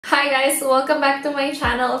Hi guys! Welcome back to my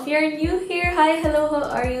channel. If you're new here, hi, hello, how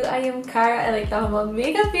are you? I am Kara. I like to talk about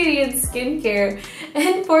makeup, beauty, and skincare.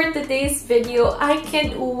 And for today's video, I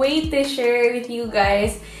can't wait to share with you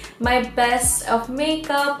guys my best of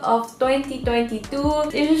makeup of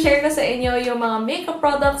 2022. I-share ko sa inyo yung mga makeup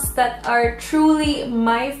products that are truly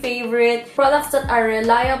my favorite, products that are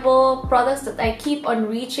reliable, products that I keep on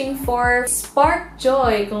reaching for. Spark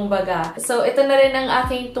joy, kung baga. So, ito na rin ang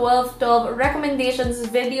aking 12-12 recommendations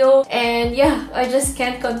video. And yeah, I just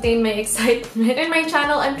can't contain my excitement. In my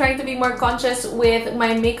channel, I'm trying to be more conscious with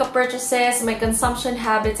my makeup purchases, my consumption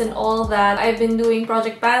habits, and all that. I've been doing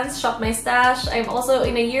Project Pants, Shop My Stash. I'm also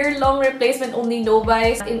in a year-long replacement only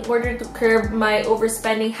no-buys in order to curb my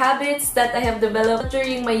overspending habits that I have developed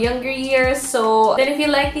during my younger years. So, then if you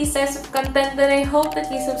like these types of content, then I hope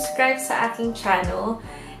that you subscribe sa aking channel.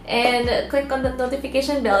 And click on the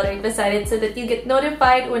notification bell right beside it so that you get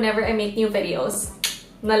notified whenever I make new videos.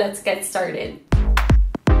 Now let's get started.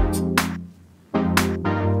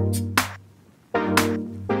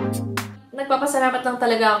 Nagpapasalamat lang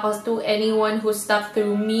talaga ako to anyone who stuck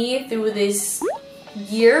through me through this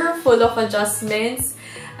year full of adjustments.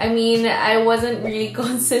 I mean, I wasn't really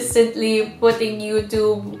consistently putting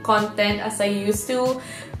YouTube content as I used to,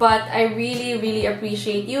 but I really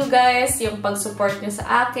appreciate you guys, yung pag-support nyo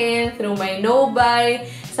sa akin through my no-buy,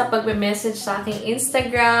 sa pagme-message sa aking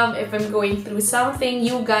Instagram. If I'm going through something,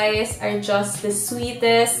 you guys are just the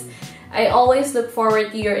sweetest. I always look forward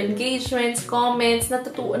to your engagements, comments.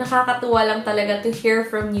 Nakakatuwa lang talaga to hear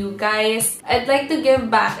from you guys. I'd like to give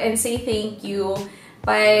back and say thank you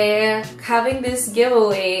by having this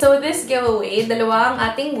giveaway. So this giveaway, dalawa ang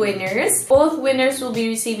ating winners. Both winners will be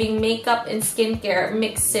receiving makeup and skincare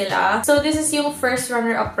mix sila. So this is yung first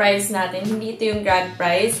runner-up prize natin. Hindi ito yung grand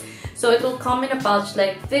prize. So it will come in a pouch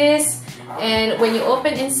like this. And when you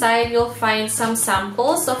open inside, you'll find some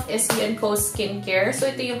samples of SWATCH skincare. So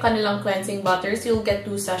ito yung kanilang cleansing butters. You'll get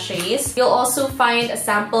 2 sachets. You'll also find a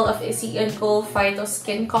sample of SWATCH Phyto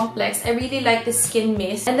Skin Complex. I really like the skin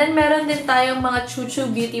mist. And then meron din tayong mga Chuchu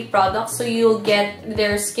Beauty products. So you'll get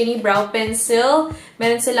their skinny brow pencil.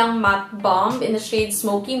 Meron silang matte balm in the shade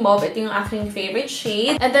Smoky Mauve. Ito yung aking favorite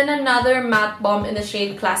shade. And then another matte balm in the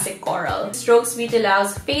shade Classic Coral. Strokes Beauty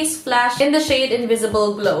Labs Face Flash in the shade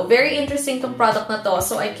Invisible Glow. Very interesting tong product na to.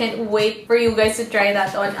 So I can't wait for you guys to try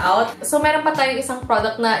that one out. So meron pa tayong isang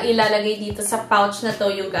product na ilalagay dito sa pouch na to,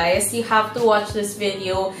 you guys. You have to watch this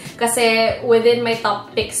video kasi within my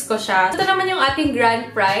top picks ko siya. Ito naman yung ating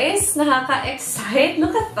grand prize. Nakaka-excite.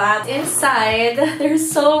 Look at that. Inside, there's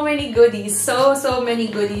so many goodies. So many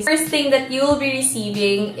goodies. First thing that you'll be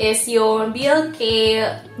receiving is yung BLK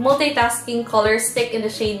Multitasking Color Stick in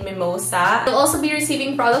the shade Mimosa. You'll also be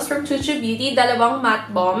receiving products from Chuchu Beauty, dalawang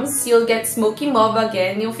matte bombs. You'll get Smoky Mauve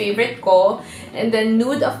again, yung favorite ko. And then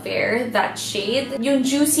Nude Affair, that shade. Yung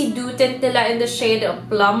Juicy Dew Tint nila in the shade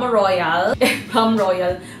Plum Royal. Plum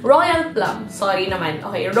Royal. Royal Plum. Sorry naman.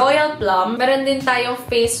 Okay, Royal Plum. Meron din tayong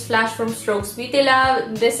Face Flash from Strokes Beauty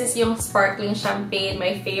Lab. This is yung Sparkling Champagne,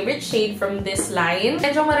 my favorite shade from this line.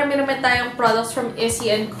 Medyo marami naman tayong products from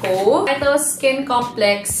SWATCH. Ito, Skin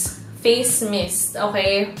Complex Face Mist.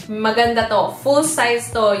 Okay? Maganda to. Full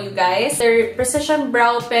size to, you guys. Their Precision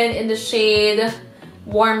Brow Pen in the shade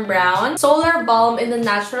Warm Brown. Solar Balm in the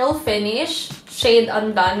Natural Finish. Shade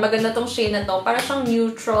Undone. Maganda tong shade na to. Para siyang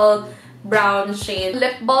neutral brown shade.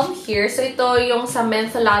 Lip balm here. So, ito yung sa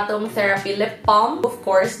Mentholatum Therapy Lip Balm. Of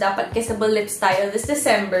course, dapat kissable lips tayo this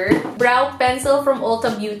December. Brow Pencil from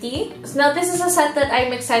Ulta Beauty. So, now, this is a set that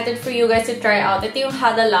I'm excited for you guys to try out. Ito yung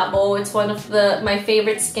Hada Labo. It's one of my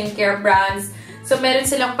favorite skincare brands. So, meron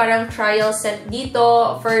silang parang trial set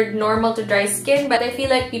dito for normal to dry skin. But I feel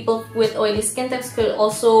like people with oily skin types could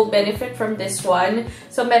also benefit from this one.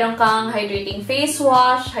 So, meron kang hydrating face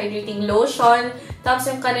wash, hydrating lotion, tapos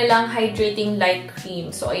yung kanilang hydrating light cream.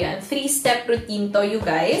 So, ayan. 3-step routine to, you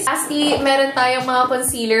guys. Lastly, meron tayong mga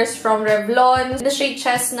concealers from Revlon, the shade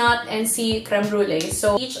Chestnut, and C Creme Brulee.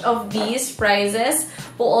 So, each of these prizes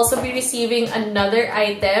will also be receiving another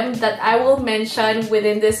item that I will mention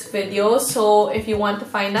within this video. So, if you want to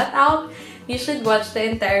find that out, you should watch the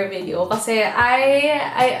entire video. Kasi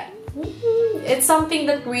it's something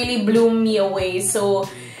that really blew me away. So,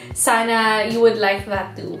 sana you would like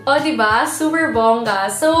that too. O, diba? Super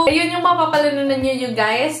bongga. So, ayun yung mapapalanunan nyo, you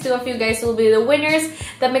guys. 2 of you guys will be the winners.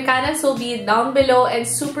 The mechanics will be down below and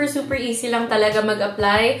super easy lang talaga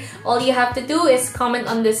mag-apply. All you have to do is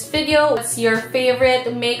comment on this video. What's your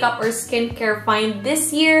favorite makeup or skincare find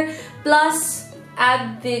this year? Plus,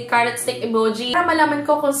 add the carrot stick emoji para malaman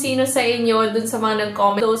ko kung sino sa inyo dun sa mga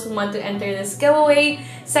nag-comment. Those who want to enter this giveaway.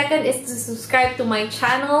 Second is to subscribe to my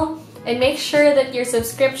channel. And make sure that your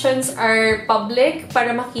subscriptions are public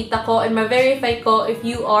para makita ko and ma-verify ko if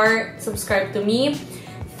you are subscribed to me.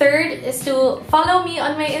 Third is to follow me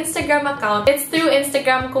on my Instagram account. It's through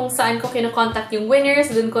Instagram kung saan ko kinokontact yung winners.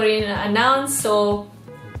 Dun ko rin na-announce. So,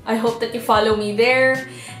 I hope that you follow me there.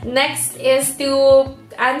 Next is to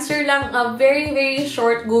answer lang a very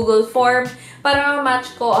short Google form para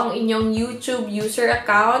ma-match ko ang inyong YouTube user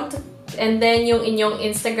account and then yung inyong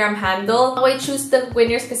Instagram handle. How I choose the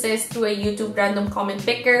winners kasi is through a YouTube random comment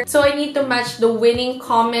picker. So I need to match the winning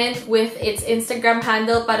comment with its Instagram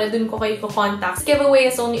handle para dun ko kayo contact. This giveaway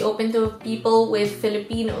is only open to people with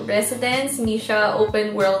Filipino residence. Hindi siya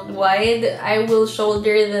open worldwide. I will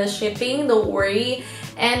shoulder the shipping, don't worry.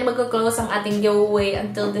 And magko-close ang ating giveaway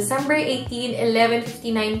until December 18,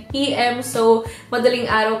 11:59 PM. So,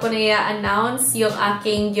 madaling araw ko na i-announce yung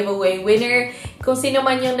aking giveaway winner. Kung sino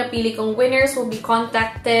man yung napili kong winners will be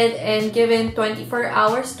contacted and given 24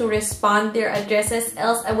 hours to respond their addresses,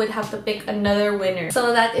 else I would have to pick another winner. So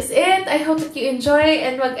that is it. I hope that you enjoy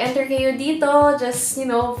and mag-enter kayo dito. Just, you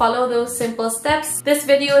know, follow those simple steps. This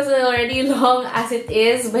video is already long as it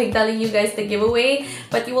is by telling you guys the giveaway,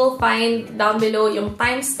 but you will find down below yung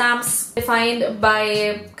timestamps defined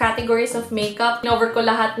by categories of makeup. Cover ko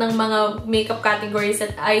lahat ng mga makeup categories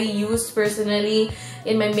that I use personally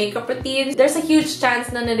in my makeup routine. There's a huge chance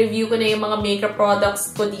na na-review ko na yung mga makeup products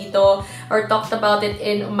ko dito or talked about it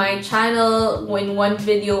in my channel in one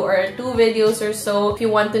video or 2 videos or so. If you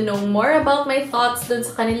want to know more about my thoughts dun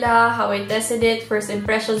sa kanila, how I tested it, first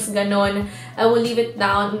impressions, ganon, I will leave it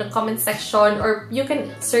down in the comment section or you can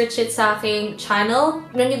search it sa aking channel.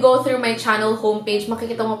 When you go through my channel homepage,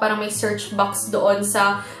 makikita mo parang may search box doon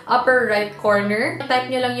sa upper right corner. Type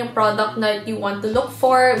nyo lang yung product na you want to look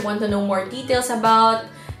for, want to know more details about,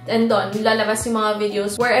 and doon, lalabas yung mga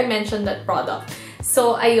videos where I mentioned that product.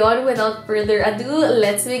 So, ayon, without further ado,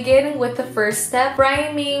 let's begin with the first step,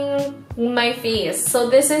 priming my face. So,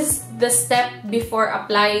 this is the step before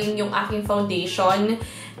applying yung aking foundation.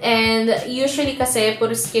 And usually kasi,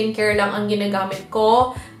 puro skincare lang ang ginagamit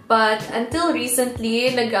ko. But until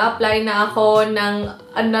recently, nag-a-apply na ako ng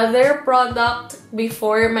another product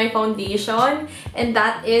before my foundation. And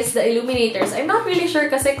that is the illuminators. I'm not really sure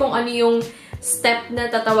kasi kung ano yung step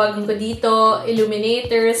na tatawagan ko dito.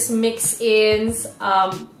 Illuminators, mix-ins,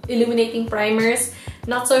 illuminating primers.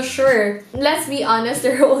 Not so sure. Let's be honest,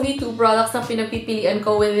 there are only 2 products na pinapipilian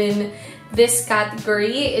ko within this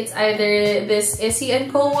category. It's either this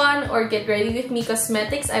SE&Co one or Get Ready With Me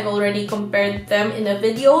Cosmetics. I've already compared them in a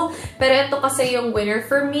video. Pero ito kasi yung winner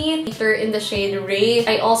for me. Later in the shade Ray.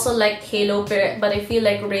 I also like Halo, but I feel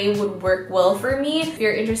like Ray would work well for me. If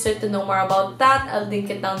you're interested to know more about that, I'll link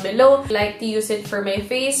it down below. I like to use it for my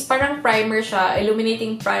face. Parang primer siya.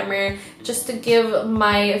 Illuminating primer. Just to give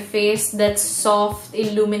my face that soft,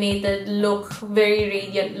 illuminated look. Very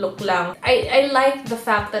radiant look lang. I like the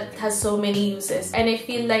fact that it has so many uses. And I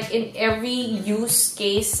feel like in every use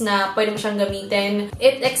case na pwede mo siyang gamitin,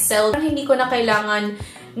 it excelled. Hindi ko na kailangan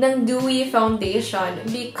ng dewy foundation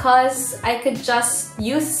because I could just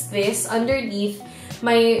use this underneath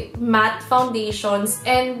my matte foundations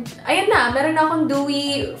and ayun na, meron na akong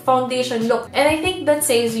dewy foundation look. And I think that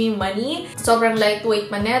saves me money. Sobrang lightweight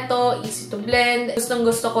man neto, easy to blend. Gustong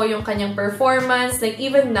gusto ko yung kanyang performance. Like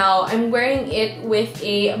even now, I'm wearing it with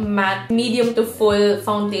a matte medium to full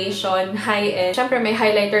foundation, high-end. Syempre may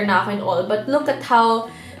highlighter na ako and all, but look at how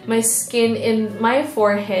my skin in my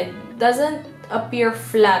forehead doesn't appear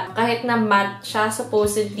flat. Kahit na matte siya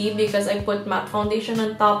supposedly because I put matte foundation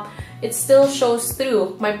on top, it still shows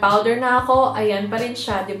through. My powder na ako, ayan pa rin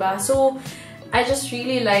siya, diba? So, I just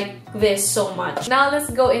really like this so much. Now, let's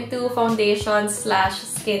go into foundation /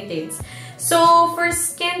 skin tints. So, for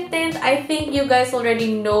skin tint, I think you guys already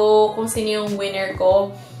know kung sino yung winner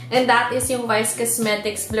ko. And that is yung Vice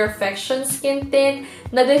Cosmetics Blurfection Skin Tint.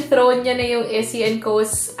 Na-dethrone niya na yung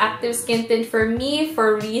SE&Co's Active Skin Tint for me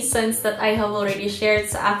for reasons that I have already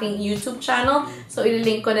shared sa aking YouTube channel. So,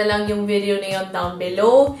 ililink ko na lang yung video na yun down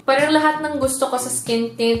below. Parang lahat ng gusto ko sa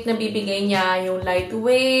skin tint na bibigay niya, yung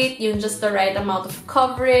lightweight, yung just the right amount of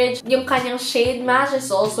coverage. Yung kanyang shade match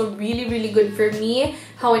is also really good for me.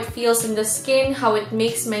 How it feels in the skin, how it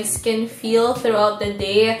makes my skin feel throughout the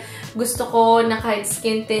day. Gusto ko na kahit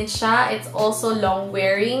skin tint siya, it's also long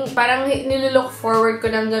wearing. Parang nilook forward ko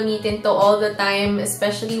nang gamitin to all the time,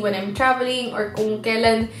 especially when I'm traveling or kung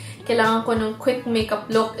kailan kailangan ko ng quick makeup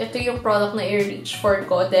look. Ito yung product na i-reach for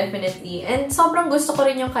ko, definitely. And sobrang gusto ko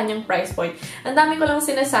rin yung kanyang price point. Ang dami ko lang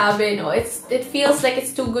sinasabi, no? It feels like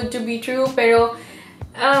it's too good to be true, pero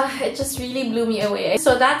it just really blew me away.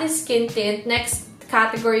 So that is skin tint. Next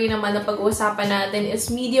category naman na pag-uusapan natin is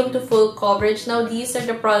medium to full coverage. Now, these are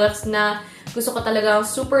the products na gusto ko talaga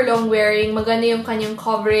super long wearing. Maganda yung kanyang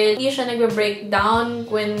coverage. Hindi siya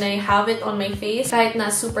nagbe-breakdown when I have it on my face. Kahit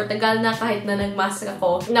na super tagal na, kahit na nagmask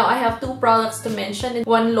ako. Now, I have two products to mention.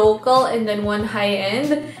 One local and then one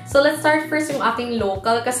high-end. So, let's start first yung aking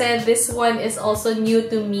local kasi this one is also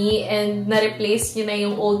new to me and na-replace yun na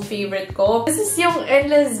yung old favorite ko. This is yung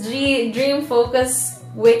Endless Dream Focus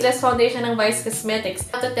Weightless Foundation ng Vice Cosmetics.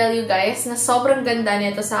 I have to tell you guys na sobrang ganda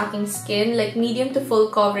nito sa aking skin. Like, medium to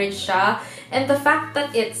full coverage siya. And the fact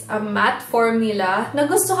that it's a matte formula,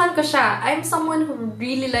 nagustuhan ko siya. I'm someone who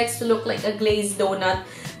really likes to look like a glazed donut.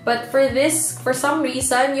 But for this, for some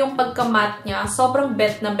reason, yung pagka-matte niya, sobrang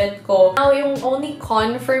bet na bet ko. Now, yung only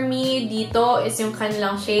con for me dito is yung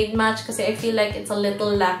kanilang shade match kasi I feel like it's a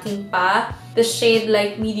little lacking pa. The shade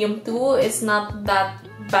like medium 2 is not that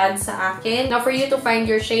bad sa akin. Now, for you to find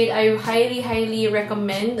your shade, I highly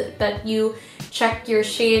recommend that you check your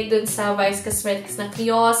shade dun sa Vice Cosmetics na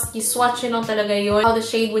kiosk. I-swatch yun lang talaga yun. How the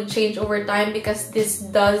shade would change over time because this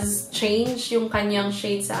does change yung kanyang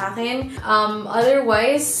shade sa akin.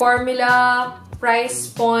 Otherwise, formula, price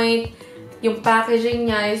point, yung packaging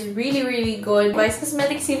niya is really good. Vice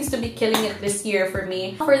Cosmetics seems to be killing it this year for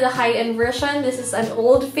me. For the high-end version, this is an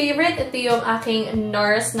old favorite. Ito yung aking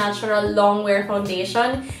NARS Natural Long Wear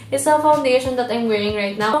Foundation. It's a foundation that I'm wearing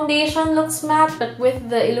right now. Foundation looks matte, but with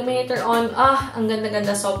the illuminator on, ang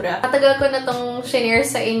ganda-ganda sobra. Matagal ko na tong shinare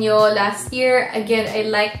sa inyo last year. Again, I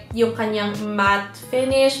like yung kanyang matte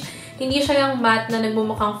finish. Hindi siya yung matte na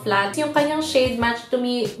nagmumukhang flat. Yung kanyang shade match to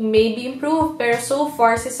me may be improved, pero so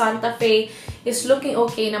far si Santa Fe is looking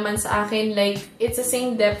okay naman sa akin. Like, it's the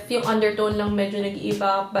same depth. Yung undertone lang medyo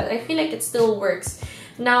nag-iiba, but I feel like it still works.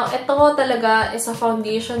 Now, ito talaga is a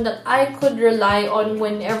foundation that I could rely on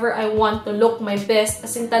whenever I want to look my best.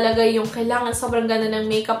 As in talaga yung kailangan sobrang ganda ng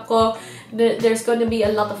makeup ko. There's going to be a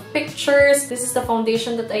lot of pictures. This is the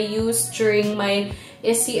foundation that I used during my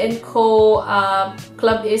SC&Co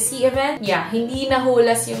Club SC event. Yeah, hindi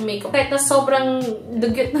nahulas yung makeup. Kahit na sobrang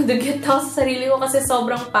dugyot na dugyot ako sa sarili ko kasi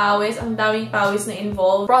sobrang pawis, ang daming pawis na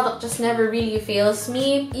involved. Product just never really fails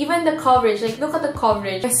me. Even the coverage, like look at the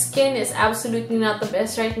coverage. My skin is absolutely not the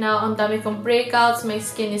best right now. Ang dami kong breakouts, my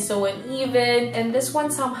skin is so uneven, and this one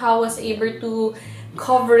somehow was able to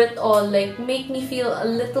cover it all, like make me feel a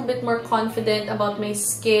little bit more confident about my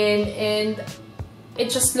skin, and it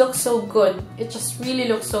just looks so good. It just really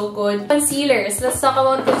looks so good. Concealers. Let's talk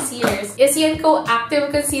about concealers. SC&Co Active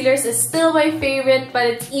Concealers is still my favorite, but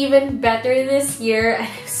it's even better this year. And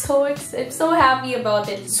I'm so happy about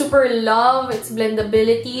it. Super love its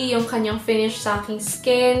blendability, yung kanyang finish sa aking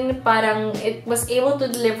skin. Parang it was able to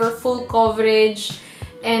deliver full coverage.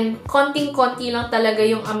 And konting-konti lang talaga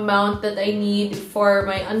yung amount that I need for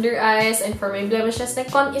my under eyes and for my blemishes.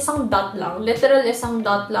 Like, isang dot lang. Literal isang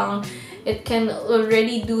dot lang. It can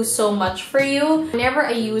already do so much for you. Whenever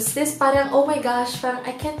I use this, parang, oh my gosh, parang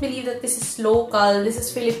I can't believe that this is local. This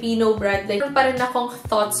is Filipino brand. Like, parang akong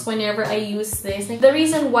thoughts whenever I use this. Like, the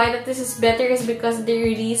reason why that this is better is because they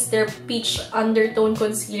released their peach undertone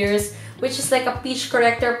concealers, which is like a peach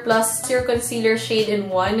corrector plus your concealer shade in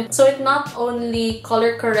one. So it not only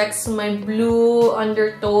color corrects my blue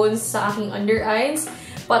undertones sa aking under eyes,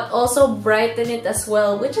 but also brighten it as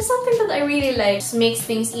well, which is something that I really like. Just makes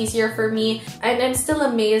things easier for me. And I'm still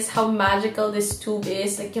amazed how magical this tube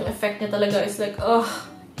is. Like, yung effect niya talaga is like, oh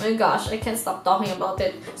my gosh, I can't stop talking about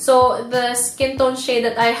it. So, the skin tone shade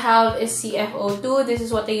that I have is CFO2. This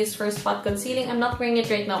is what I use for spot concealing. I'm not wearing it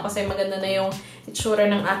right now kasi maganda na yung itsura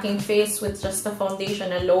ng aking face with just the foundation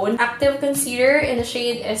alone. Active concealer in the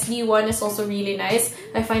shade SD1 is also really nice.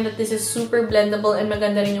 I find that this is super blendable and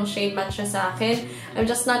maganda rin yung shade match niya sa akin. I'm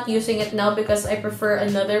just not using it now because I prefer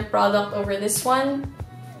another product over this one.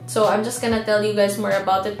 So, I'm just gonna tell you guys more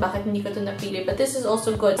about it, bakit hindi ko ito napili. But this is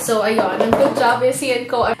also good. So, ayun. Good job,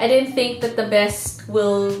 SC&Co. I didn't think that the best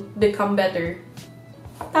will become better.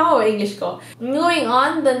 Tama ba English ko? Moving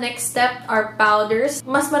on, the next step are powders.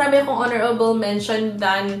 Mas marami akong honorable mention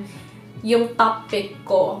than yung top pick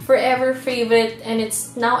ko. Forever favorite, and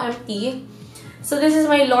it's now empty. So, this is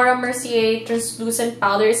my Laura Mercier translucent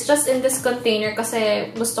powder. It's just in this container kasi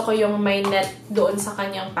gusto ko yung may net doon sa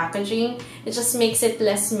kanyang packaging. It just makes it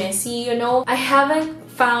less messy, you know? I haven't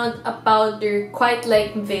found a powder quite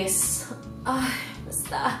like this.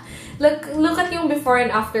 Basta. Look at yung before and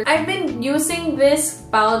after. I've been using this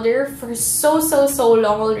powder for so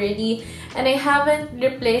long already, and I haven't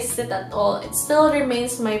replaced it at all. It still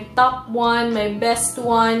remains my top one, my best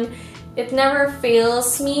one. It never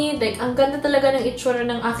fails me. Like, ang ganda talaga ng itsura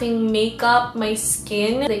ng aking makeup, my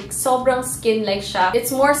skin. Like, sobrang skin-like siya.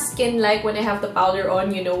 It's more skin-like when I have the powder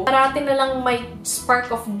on, you know. Parati na lang may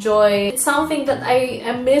spark of joy. It's something that I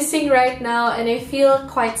am missing right now and I feel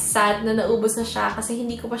quite sad na naubos na siya kasi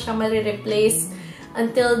hindi ko pa siya marireplace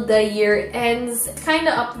until the year ends. It's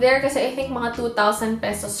kinda up there kasi I think mga 2,000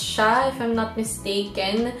 pesos siya, if I'm not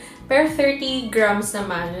mistaken. Pero 30 grams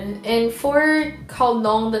naman. And for how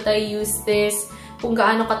long that I use this, kung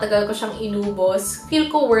gaano katagal ko siyang inubos, feel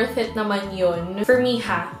ko worth it naman yun. For me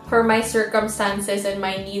ha, for my circumstances and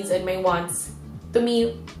my needs and my wants, to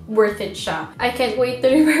me, worth it siya. I can't wait to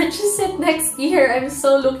repurchase it next year. I'm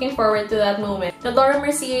so looking forward to that moment. Now, Laura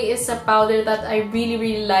Mercier is a powder that I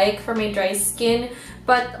really like for my dry skin.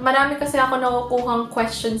 But marami kasi ako nakukuhang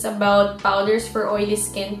questions about powders for oily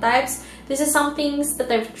skin types. This is some things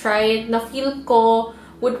that I've tried na feel ko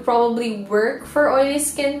would probably work for oily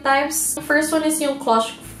skin types. The first one is yung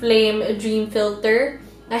Clutch Flame Dream Filter.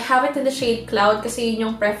 I have it in the shade Cloud kasi yun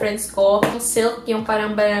yung preference ko. Yung Silk, yung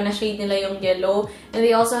parang banana shade nila yung yellow. And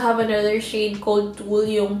they also have another shade Cold Tool,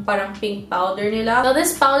 yung parang pink powder nila. Now,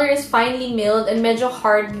 this powder is finely milled and medyo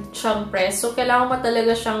hard siyang press. So, kailangan mo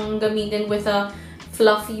talaga siyang gamitin with a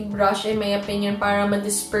fluffy brush, in my opinion, para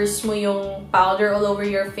ma-disperse mo yung powder all over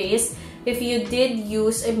your face. If you did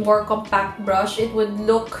use a more compact brush, it would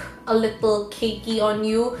look a little cakey on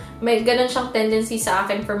you. May ganun siyang tendency sa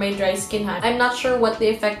akin for my dry skin ha. I'm not sure what the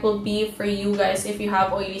effect will be for you guys if you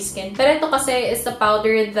have oily skin. Pero ito kasi is the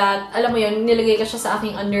powder that, alam mo yun, nilagay ko siya sa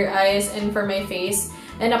aking under eyes and for my face.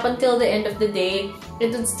 And up until the end of the day,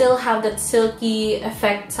 it would still have that silky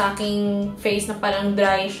effect sa aking face na parang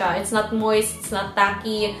dry siya. It's not moist, it's not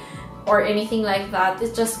tacky, or anything like that.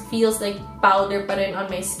 It just feels like powder pa rin on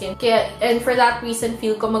my skin. Kaya, and for that reason,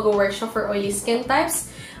 feel ko mag-work siya for oily skin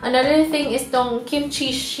types. Another thing is tong Kimchi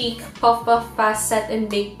Chic Puff Puff Fast Set and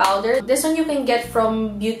Bake Powder. This one you can get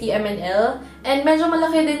from Beauty M&L. And medyo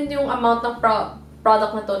malaki din yung amount ng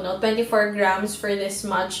product na to, no? 24 grams for this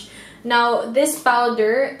much. Now, this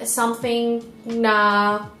powder is something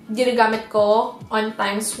na ginagamit ko on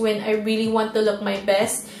times when I really want to look my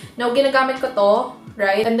best. Now, ginagamit ko to,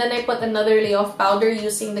 right? And then I put another layer of powder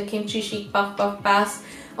using the Kimchi Chic Puff Puff Pass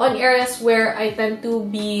on areas where I tend to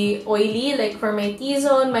be oily, like for my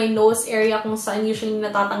T-zone, my nose area kung saan usually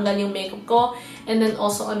natatanggal yung makeup ko, and then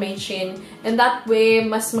also on my chin. And that way,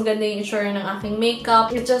 mas maganda yung itsura ng aking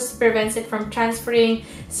makeup. It just prevents it from transferring,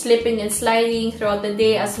 slipping and sliding throughout the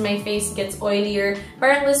day as my face gets oilier.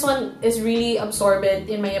 Parang this one is really absorbent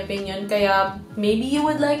in my opinion, kaya maybe you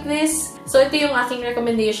would like this. So ito yung aking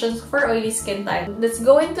recommendations for oily skin type. Let's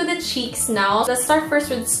go into the cheeks now. Let's start first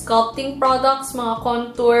with sculpting products, mga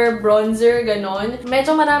contour, bronzer, ganon.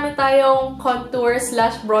 Medyo marami tayong contour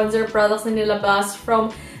 / bronzer products na nilabas from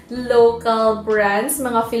local brands,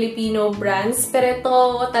 mga Filipino brands. Pero ito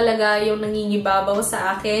talaga yung nangingibabaw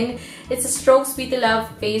sa akin. It's a Strokes Beauty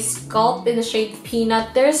Love Face Sculpt in the shade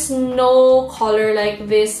Peanut. There's no color like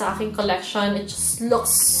this sa aking collection. It just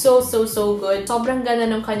looks so good. Sobrang ganda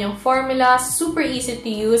ng kanyang formula. Super easy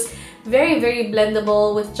to use. Very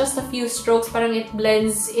blendable with just a few strokes. Parang it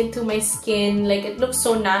blends into my skin. Like, it looks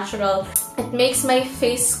so natural. It makes my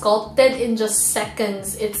face sculpted in just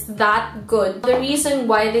seconds. It's that good. The reason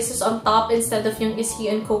why this is on top instead of yung Is He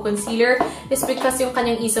 & Co concealer is because yung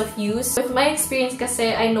kanyang ease of use. With my experience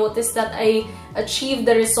kasi, I noticed that I achieved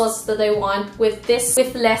the results that I want with this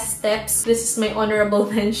with less steps. This is my honorable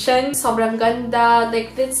mention. Sobrang ganda.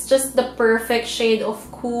 Like, it's just the perfect shade of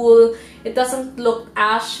cool. It doesn't look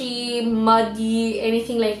ashy, muddy,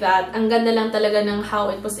 anything like that. Ang ganda lang talaga ng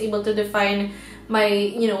how it was able to define my,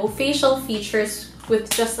 you know, facial features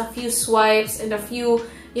with just a few swipes and a few,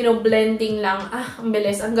 you know, blending lang. Ah, ang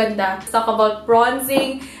bilis, ang ganda. Let's talk about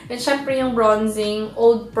bronzing. And syempre yung bronzing,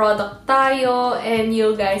 old product tayo. And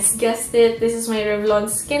you guys guessed it, this is my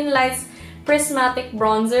Revlon Skin Lights Prismatic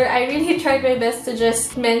Bronzer. I really tried my best to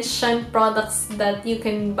just mention products that you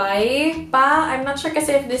can buy pa. I'm not sure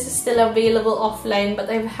kasi if this is still available offline, but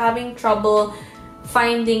I'm having trouble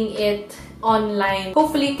finding it online.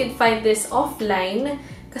 Hopefully, you can find this offline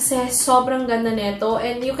kasi sobrang ganda nito.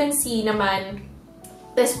 And you can see naman,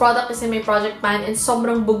 this product is in my project pan and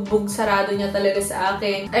sobrang bugbog sarado niya talaga sa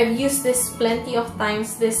akin. I've used this plenty of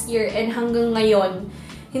times this year and hanggang ngayon,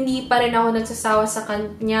 hindi pa rin ako nagsasawa sa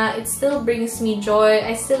kanya. It still brings me joy.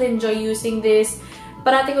 I still enjoy using this.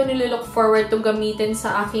 Parati ko nilook forward to gamitin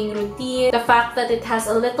sa aking routine. The fact that it has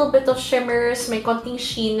a little bit of shimmers, may konting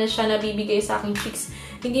sheen na siya nabibigay sa aking cheeks.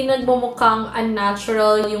 Hindi nagmumukhang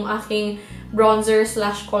unnatural yung aking bronzer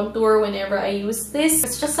slash contour whenever I use this.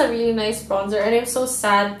 It's just a really nice bronzer and I'm so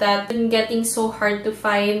sad that it's been getting so hard to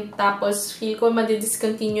find. Tapos feel ko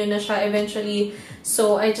madi-discontinue na siya eventually.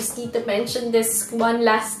 So I just need to mention this one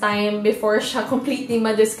last time before siya completely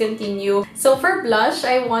ma-discontinue. So for blush,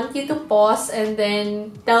 I want you to pause and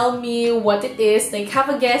then tell me what it is. Like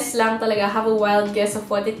have a guess lang talaga, have a wild guess of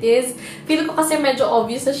what it is. Feel ko kasi medyo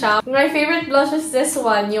obvious na siya. My favorite blush is this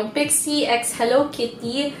one, yung Pixie X Hello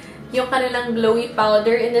Kitty. Yung kanilang glowy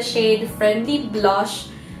powder in the shade Friendly Blush.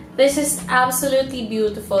 This is absolutely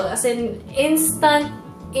beautiful. As in, instant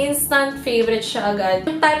favorite siya agad.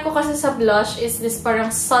 Yung type ko kasi sa blush is this parang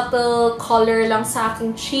subtle color lang sa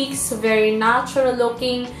aking cheeks. Very natural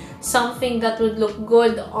looking. Something that would look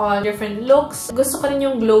good on different looks. Gusto ko rin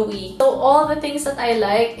yung glowy. So, all the things that I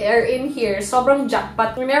like are in here. Sobrang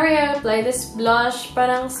jackpot. Whenever I apply this blush,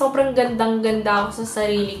 parang sobrang gandang-ganda ako sa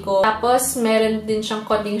sarili ko. Tapos, meron din siyang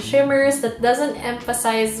konting shimmers that doesn't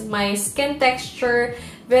emphasize my skin texture.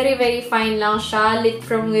 Very, very fine lang siya. Lit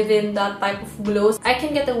from within that type of glow. I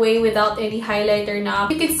can get away without any highlighter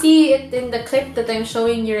now. You can see it in the clip that I'm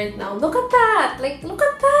showing you right now. Look at that! Like, look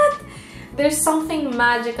at that! There's something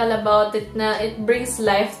magical about it na it brings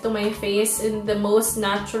life to my face in the most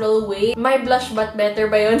natural way. My blush but better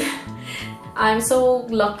ba yun? I'm so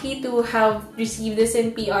lucky to have received this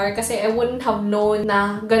in PR kasi I wouldn't have known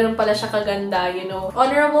na ganun pala siya kaganda, you know.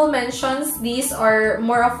 Honorable mentions, these are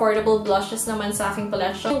more affordable blushes naman sa aking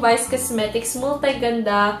collection. Vice Cosmetics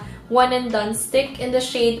Multi-Ganda One and Done Stick in the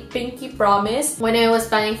shade Pinky Promise. When I was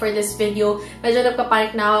planning for this video, medyo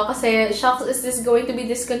nagpapanik na ako kasi, shucks, is this going to be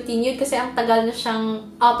discontinued? Kasi ang tagal na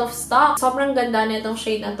siyang out of stock. Sobrang ganda na itong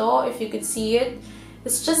shade na to, if you could see it.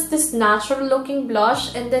 It's just this natural looking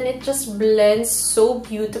blush and then it just blends so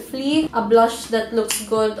beautifully. A blush that looks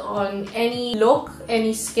good on any look,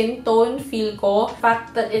 any skin tone, feel ko. The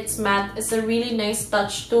fact that it's matte is a really nice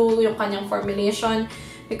touch to yung kanyang formulation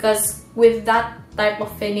because with that type of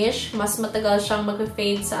finish, mas matagal siyang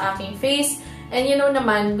mag-fade sa aking face. And you know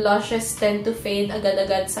naman, blushes tend to fade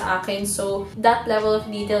agad-agad sa akin. So, that level of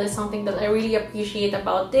detail is something that I really appreciate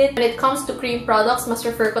about it. When it comes to cream products, mas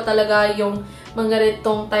prefer ko talaga yung mga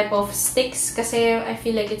ganitong type of sticks kasi I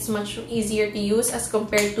feel like it's much easier to use as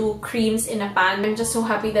compared to creams in a pan. I'm just so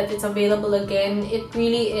happy that it's available again. It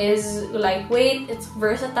really is lightweight. It's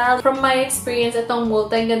versatile. From my experience, itong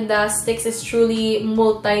multi-ganda sticks is truly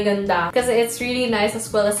multi-ganda kasi it's really nice as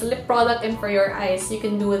well as a lip product and for your eyes. You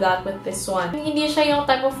can do that with this one. Hindi siya yung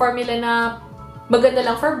type of formula na maganda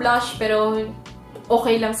lang for blush pero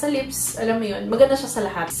okay lang sa lips. Alam mo yun, maganda siya sa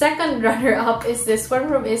lahat. Second runner-up is this one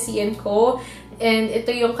from Issey & Co. And ito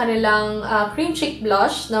yung kanilang cream cheek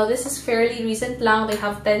blush. Now, this is fairly recent lang. They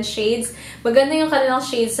have 10 shades. Maganda yung kanilang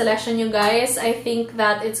shade selection, you guys. I think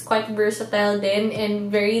that it's quite versatile din and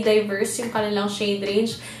very diverse yung kanilang shade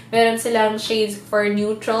range. Meron silang shades for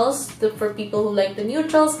neutrals, for people who like the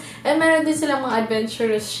neutrals. And meron din silang mga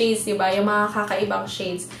adventurous shades, diba? Yung mga kakaibang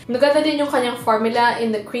shades. Maganda din yung kanyang formula in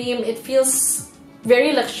the cream. It feels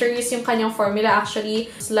very luxurious yung kanyang formula actually.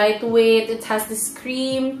 It's lightweight, it has this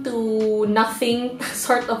cream to nothing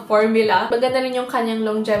sort of formula. Maganda rin yung kanyang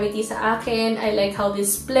longevity sa akin. I like how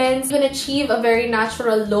this blends. You can achieve a very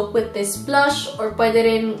natural look with this blush or pwede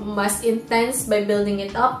rin mas intense by building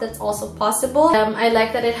it up. That's also possible. I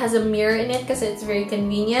like that it has a mirror in it kasi it's very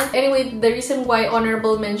convenient. Anyway, the reason why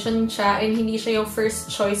honorable mention siya and hindi siya yung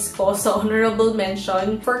first choice ko sa honorable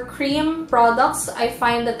mention. For cream products, I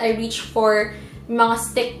find that I reach for mga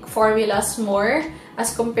stick formulas more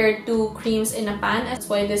as compared to creams in a pan.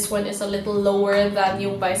 That's why this one is a little lower than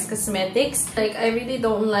yung Vice Cosmetics. Like, I really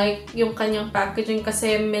don't like yung kanyang packaging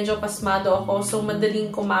kasi medyo pasmado ako. So,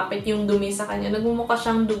 madaling kumapit yung dumi sa kanya. Nagmumukha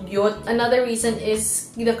siyang dugyot. Another reason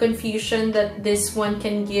is the confusion that this one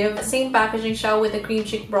can give. Same packaging siya with a cream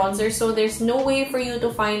cheek bronzer. So, there's no way for you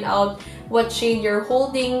to find out what shade you're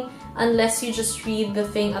holding unless you just read the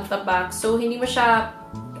thing at the back. So, hindi mo siya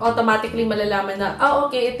automatically malalaman na,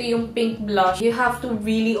 okay, ito yung pink blush. You have to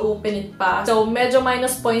really open it pa. So, medyo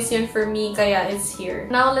minus points yun for me, kaya it's here.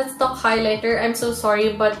 Now, let's talk highlighter. I'm so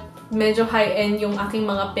sorry, but medyo high-end yung aking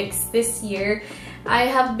mga picks this year. I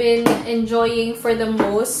have been enjoying for the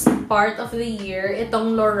most part of the year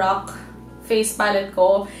itong Lorac face palette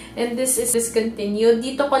ko. And this is discontinued.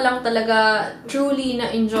 Dito ko lang talaga truly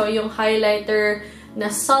na-enjoy yung highlighter na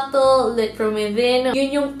subtle, lit from within.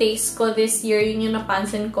 Yun yung taste ko this year. Yun yung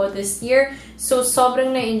napansin ko this year. So,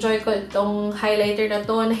 sobrang na-enjoy ko itong highlighter na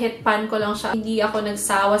to. Na-hit pan ko lang siya. Hindi ako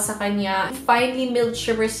nagsawa sa kanya. Finely milled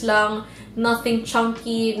shimmers lang. Nothing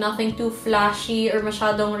chunky, nothing too flashy, or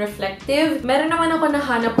masyadong reflective. Meron naman ako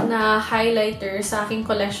nahanap na highlighter sa aking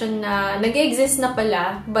collection na nag-exist na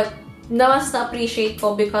pala, but na mas na-appreciate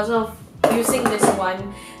ko because of using this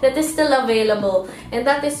one that is still available, and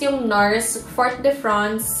that is yung NARS Fort de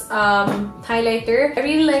France highlighter. I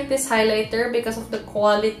really like this highlighter because of the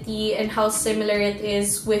quality and how similar it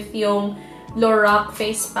is with yung Lorac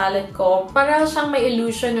face palette ko. Para siyang may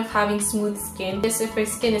illusion of having smooth skin. This if my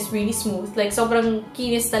skin is really smooth. Like, sobrang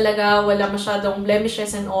kinis talaga, wala masyadong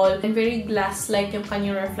blemishes and all. And very glass-like yung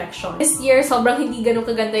kanyang reflection. This year, sobrang hindi ganun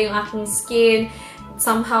kaganda yung aking skin.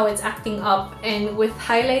 Somehow it's acting up, and with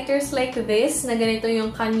highlighters like this na ganito yung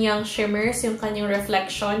kanyang shimmers, yung kanyang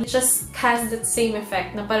reflection, it just has that same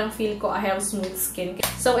effect na parang feel ko I have smooth skin.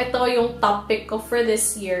 So ito yung top pick ko for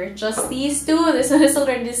this year, just these two. This one is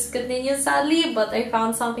already discontinued sadly, but I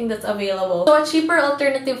found something that's available. So a cheaper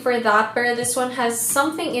alternative for that, pero this one has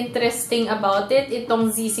something interesting about it. Itong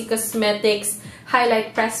ZC Cosmetics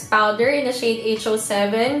Highlight Pressed Powder in the shade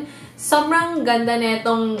HO7. Sobrang ganda na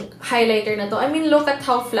itong highlighter na to. I mean, look at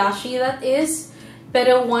how flashy that is.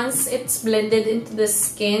 Pero once it's blended into the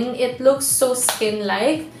skin, it looks so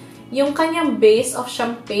skin-like. Yung kanyang base of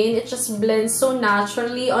champagne, it just blends so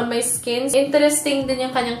naturally on my skin. Interesting din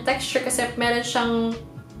yung kanyang texture kasi meron siyang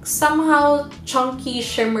somehow chunky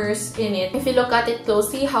shimmers in it. If you look at it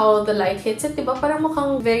closely, how the light hits it, diba? Parang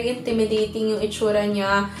mukhang very intimidating yung itsura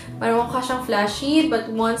niya. Parang mukha siyang flashy, but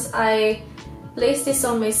once I place this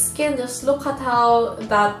on my skin, just look at how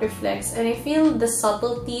that reflects. And I feel the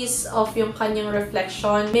subtleties of yung kanyang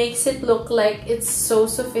reflection makes it look like it's so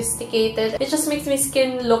sophisticated. It just makes my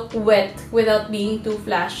skin look wet without being too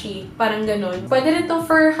flashy. Parang ganun. Pwede rin to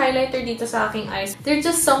for highlighter dito sa aking eyes. There's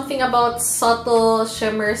just something about subtle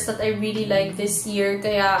shimmers that I really like this year.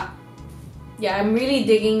 Kaya, yeah, I'm really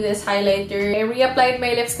digging this highlighter. I reapplied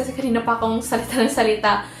my lips kasi kanina pa akong salita ng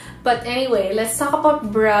salita. But anyway, let's talk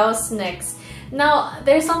about brows next. Now,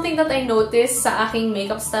 there's something that I noticed sa aking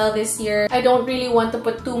makeup style this year. I don't really want to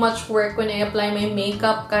put too much work when I apply my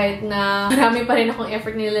makeup kahit na marami pa rin akong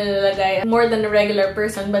effort nilalagay. More than a regular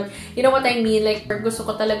person. But you know what I mean? Like, gusto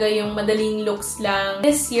ko talaga yung madaling looks lang.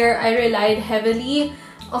 This year, I relied heavily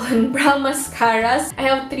on brow mascaras. I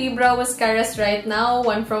have 3 brow mascaras right now.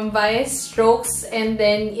 One from Vice, Strokes, and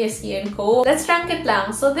then SE&Co. Let's rank it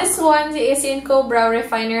lang. So this one, the SE&Co Brow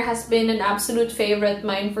Refiner, has been an absolute favorite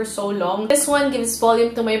mine for so long. This one gives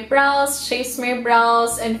volume to my brows, shapes my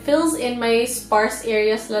brows, and fills in my sparse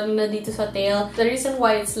areas, lalo na dito sa tail. The reason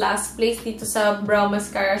why it's last place dito sa brow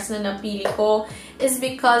mascaras na napili ko is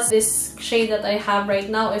because this shade that I have right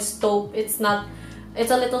now is taupe. It's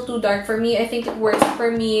a little too dark for me. I think it works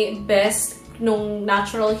for me best nung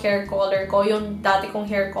natural hair color ko, yung dati kong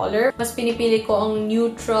hair color. Mas pinipili ko ang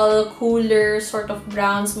neutral, cooler sort of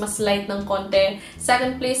browns, mas light ng konti.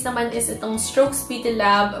 Second place naman is itong Strokes Beauty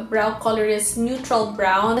Lab Brow Colorist Neutral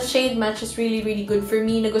Brown. The shade match is really, really good for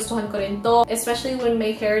me. Nagustuhan ko rin to. Especially when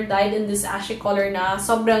my hair dyed in this ashy color na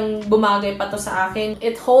sobrang bumagay pa to sa akin.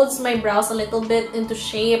 It holds my brows a little bit into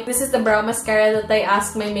shape. This is the brow mascara that I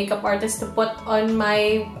asked my makeup artist to put on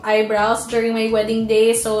my eyebrows during my wedding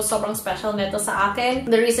day. So, sobrang special nito sa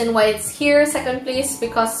akin. The reason why it's here, second place,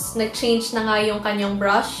 because nag-change na nga yung kanyang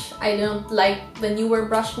brush. I don't like the newer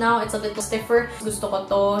brush now. It's a little stiffer. Gusto ko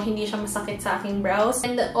to. Hindi siya masakit sa aking brows.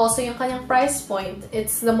 And also yung kanyang price point.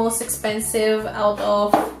 It's the most expensive out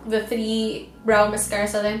of the 3 brow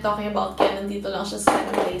mascaras that I'm talking about. Kaya nandito lang siya sa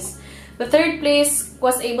second place. The third place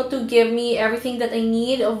was able to give me everything that I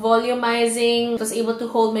need of volumizing. It was able to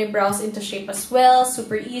hold my brows into shape as well.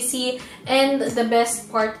 Super easy. And the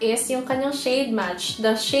best part is yung kanyang shade match.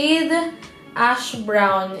 The shade Ash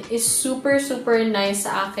Brown is super, super nice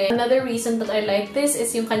sa akin. Another reason that I like this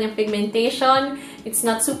is yung kanyang pigmentation. It's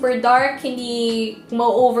not super dark. Hindi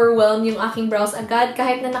ma-overwhelm yung aking brows agad.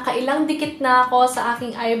 Kahit na nakailang dikit na ako sa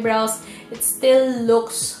aking eyebrows, it still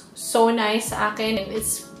looks so nice sa akin.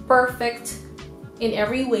 It's perfect in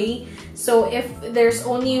every way. So if there's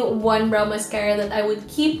only one brow mascara that I would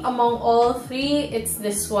keep among all 3, it's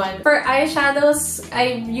this one. For eyeshadows,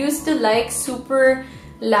 I used to like super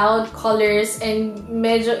loud colors and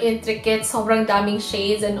medyo intricate, sobrang daming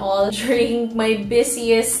shades and all. During my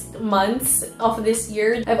busiest months of this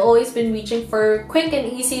year, I've always been reaching for quick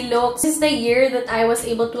and easy looks. This is the year that I was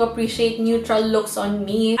able to appreciate neutral looks on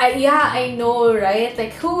me. Yeah, I know, right?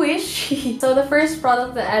 Like, who is she? So the first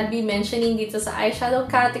product that I'd be mentioning dito sa eyeshadow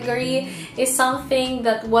category is something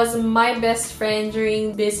that was my best friend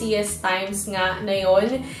during busiest times nga na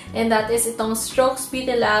yun. And that is itong Strokes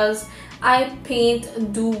Beauty Labs I paint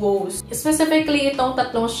duos. Specifically, itong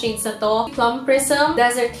tatlong shades na to, Plum Prism,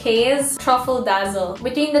 Desert Haze, Truffle Dazzle.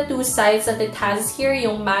 Between the two sides that it has here,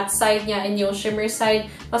 yung matte side niya and yung shimmer side,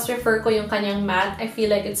 mas prefer ko yung kanyang matte. I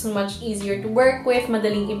feel like it's much easier to work with,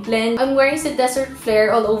 madaling i-blend. I'm wearing si Desert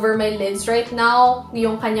Flare all over my lids right now.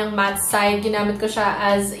 Yung kanyang matte side, ginamit ko siya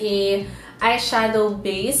as a eyeshadow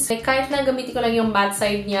base. Like, kahit na gamitin ko lang yung matte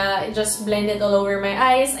side niya, just blend it all over my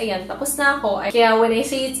eyes. Ayan, tapos na ako. Kaya when I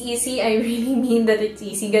say it's easy, I really mean that it's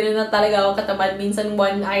easy. Ganun na talaga ako katamad. Minsan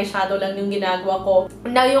one eyeshadow lang yung ginagawa ko.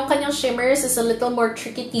 Now, yung kanyang shimmers is a little more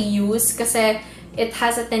tricky to use kasi it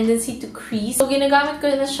has a tendency to crease. So, ginagamit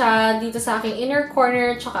ko na siya dito sa aking inner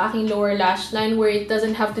corner tsaka aking lower lash line where it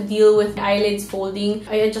doesn't have to deal with eyelids folding.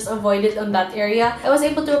 I just avoid it on that area. I was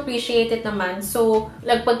able to appreciate it naman. So,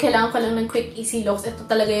 like, pag kailangan ko lang ng quick, easy looks, ito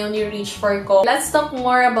talaga yung ni-reach for ko. Let's talk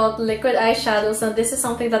more about liquid eyeshadows. Now, this is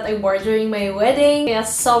something that I wore during my wedding. Kaya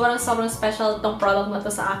sobrang special itong product na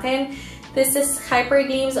to sa akin. This is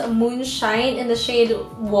Hypergleam's Moonshine in the shade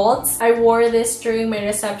Waltz. I wore this during my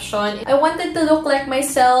reception. I wanted to look like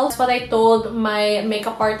myself. That's what I told my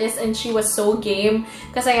makeup artist and she was so game.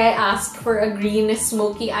 Kasi I asked for a green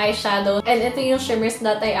smoky eyeshadow. And ito yung shimmers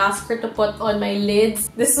that I asked her to put on my lids.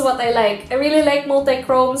 This is what I like. I really like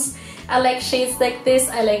multi-chromes. I like shades like this.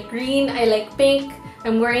 I like green. I like pink.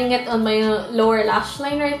 I'm wearing it on my lower lash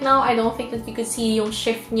line right now. I don't think that you could see yung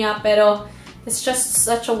shift niya, pero it's just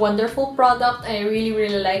such a wonderful product. I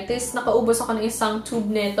really like this. Nakaubos ako ng isang tube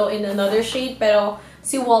nito in another shade, pero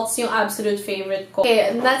si Waltz yung absolute favorite ko.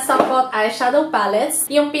 Okay, let's talk about eyeshadow palettes.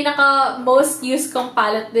 Yung pinaka most used kong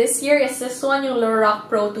palette this year is this one, yung Lorac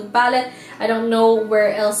Pro 2 palette. I don't know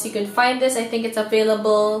where else you could find this. I think it's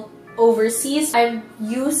available overseas. I've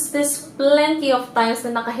used this plenty of times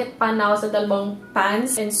na nakahit pa na ako sa dalawang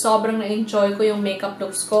pans and sobrang na-enjoy ko yung makeup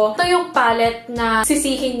looks ko. Ito yung palette na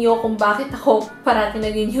sisihin nyo kung bakit ako parati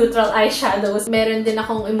naging neutral eyeshadows. Meron din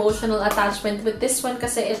akong emotional attachment with this one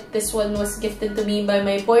kasi this one was gifted to me by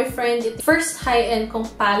my boyfriend. It's the first high-end kong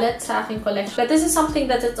palette sa aking collection. But this is something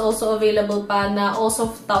that it's also available pa na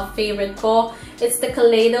also top favorite ko. It's the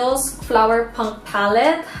Kaleidos Flower Punk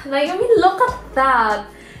palette. Like, I mean, look at that!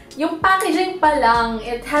 Yung packaging pa lang,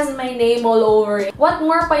 it has my name all over it. What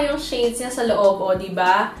more pa yung shades niya sa loob, o,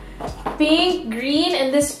 diba? Pink, green,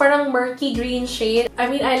 and this parang murky green shade.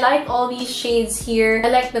 I mean, I like all these shades here.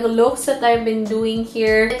 I like the looks that I've been doing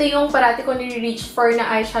here. Ito yung parati ko nire-reach for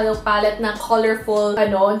na eyeshadow palette na colorful,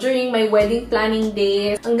 during my wedding planning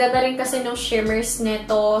days. Ang ganda rin kasi ng shimmers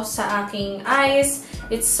neto sa aking eyes.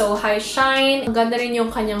 It's so high shine. Ang ganda rin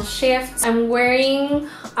yung kanyang shifts. I'm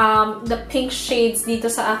wearing the pink shades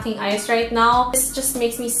dito sa aking eyes right now. This just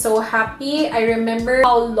makes me so happy. I remember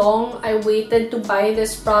how long I waited to buy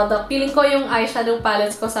this product. Feeling ko yung eyeshadow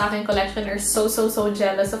palettes ko sa aking collection are so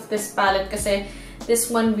jealous of this palette kasi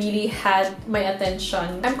this one really had my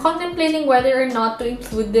attention. I'm contemplating whether or not to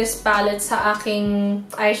include this palette sa aking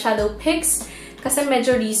eyeshadow picks kasi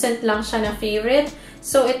medyo recent lang siya na favorite.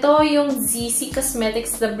 So, ito yung ZC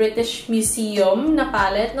Cosmetics The British Museum na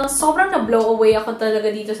palette. No, sobrang na-blow away ako talaga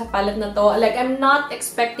dito sa palette na to. Like, I'm not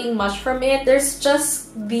expecting much from it. There's just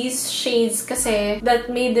these shades kasi that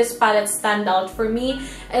made this palette stand out for me.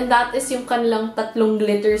 And that is yung kanilang tatlong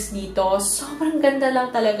glitters dito. Sobrang ganda lang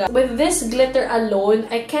talaga. With this glitter alone,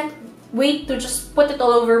 I can't wait to just put it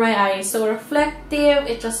all over my eyes. So reflective,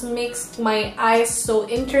 it just makes my eyes so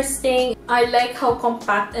interesting. I like how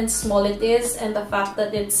compact and small it is and the fact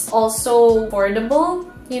that it's also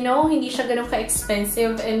affordable. You know, hindi siya ganun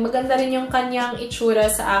ka-expensive and maganda rin yung kanyang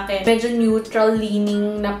itsura sa akin. Medyo neutral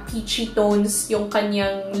leaning na peachy tones yung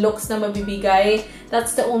kanyang looks na mabibigay.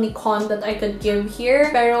 That's the only con that I could give here.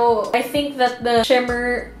 Pero I think that the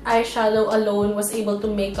shimmer eyeshadow alone was able to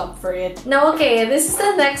make up for it. Now, okay, this is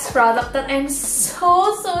the next product that I'm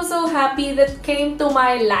so happy that came to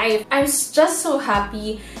my life. I'm just so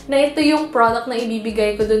happy na ito yung product na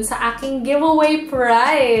ibibigay ko dun sa aking giveaway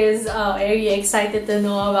prize. Oh, are you excited to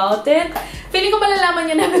know about it? Feeling ko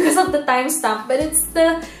malalaman yun na because of the timestamp, but it's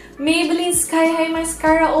the Maybelline Sky High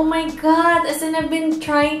Mascara. Oh my god! As in, I've been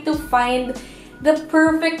trying to find the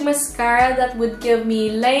perfect mascara that would give me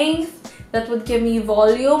length, that would give me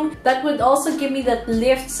volume, that would also give me that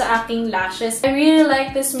lift sa aking lashes. I really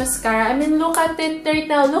like this mascara. I mean, look at it right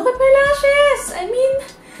now. Look at my lashes! I mean,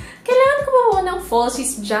 kailangan ko ba ng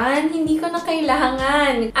falsies dyan? Hindi ko na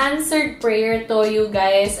kailangan. Answered prayer to you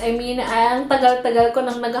guys. I mean, ang tagal-tagal ko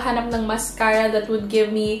nang naghahanap ng mascara that would give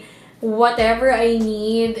me whatever I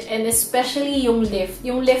need, and especially yung lift.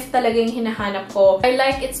 Yung lift talaga yung hinahanap ko. I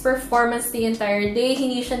like its performance the entire day.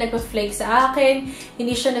 Hindi siya nagpa-flake sa akin,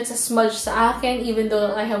 hindi siya nagsasmudge sa akin, even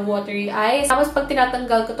though I have watery eyes. Tapos pag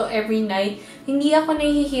tinatanggal ko to every night, hindi ako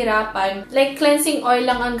nahihirapan. Like, cleansing oil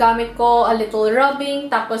lang ang gamit ko, a little rubbing,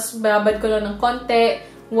 tapos babad ko lang ng konti,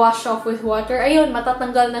 wash off with water. Ayun,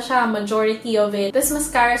 matatanggal na siya, majority of it. This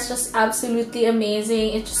mascara is just absolutely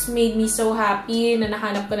amazing. It just made me so happy na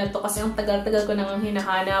nahanap ko na to kasi ang tagal-tagal ko nang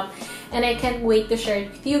hinahanap. And I can't wait to share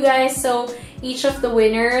it with you guys. So, each of the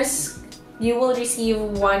winners, you will receive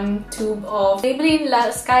 1 tube of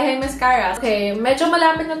Maybelline Sky High Mascara. Okay, medyo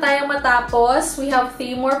malapit na tayong matapos. We have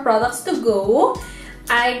 3 more products to go.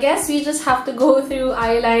 I guess we just have to go through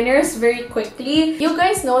eyeliners very quickly. You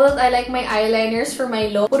guys know that I like my eyeliners for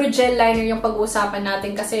my look. Puro gel liner yung pag-uusapan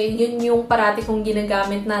natin kasi yun yung parati kong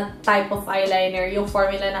ginagamit na type of eyeliner, yung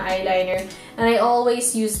formula na eyeliner. And I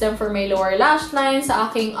always use them for my lower lash line,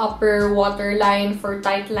 sa aking upper waterline for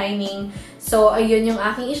tight lining. So, ayun yung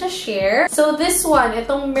aking isa-share. So, this one,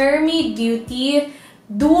 itong Mermaid Beauty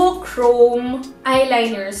Duo Chrome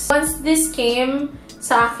Eyeliners. Once this came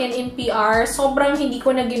sa akin in PR, sobrang hindi ko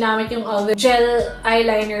na ginamit yung other gel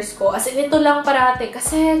eyeliners ko. As in, ito lang parate.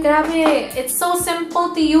 Kasi, grabe, it's so simple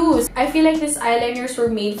to use. I feel like these eyeliners were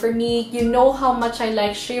made for me. You know how much I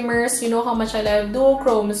like shimmers. You know how much I like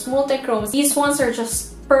duochromes, multichromes. These ones are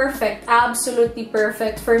just perfect. Absolutely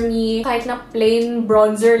perfect for me. Kahit na plain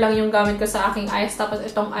bronzer lang yung gamit ko sa aking eyes, tapos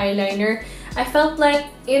itong eyeliner, I felt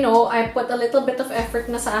like, you know, I put a little bit of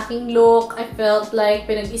effort na sa aking look. I felt like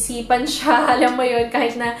pinag-isipan siya. Alam mo yun,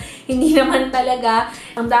 kahit na hindi naman talaga.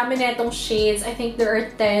 Ang dami na itong shades. I think there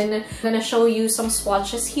are 10. I'm gonna show you some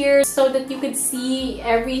swatches here so that you could see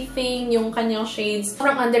everything, yung kanyang shades.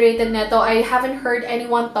 Sobrang underrated na ito. I haven't heard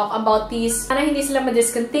anyone talk about these. Sana hindi sila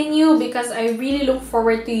ma-discontinue because I really look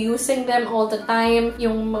forward to using them all the time.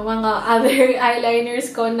 Yung mga other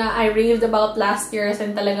eyeliners ko na I raved about last year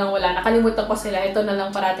and talagang wala. Nakalimutan ko sila. Ito na lang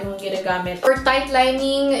parati kong ginagamit. For tight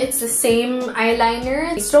lining, it's the same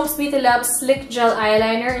eyeliner. Strokes Beauty Lab Slick Gel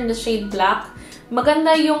Eyeliner in the shade Black.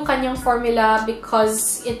 Maganda yung kanyang formula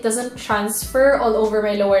because it doesn't transfer all over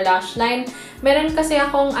my lower lash line. Meron kasi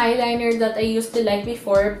akong eyeliner that I used to like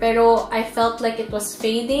before, pero I felt like it was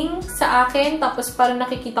fading sa akin. Tapos parang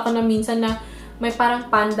nakikita ko na minsan na may parang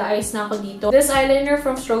panda eyes na ako dito. This eyeliner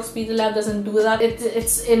from Strokes Beauty Lab doesn't do that.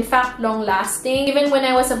 It's in fact long-lasting. Even when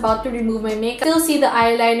I was about to remove my makeup, I still see the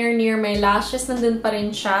eyeliner near my lashes. Nandun pa rin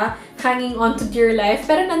siya. Hanging on to dear life.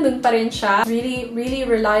 Pero nandun pa rin siya. Really, really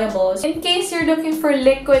reliable. In case you're looking for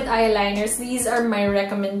liquid eyeliners, these are my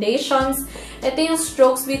recommendations. Ito yung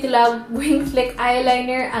Strokes Beauty Lab Wing Flick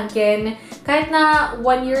Eyeliner. Again, kahit na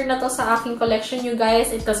 1 year na to sa aking collection, you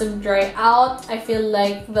guys, it doesn't dry out. I feel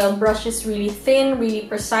like the brush is really thin, really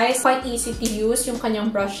precise. Quite easy to use yung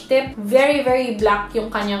kanyang brush tip. Very, very black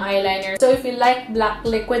yung kanyang eyeliner. So if you like black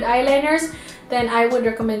liquid eyeliners, then I would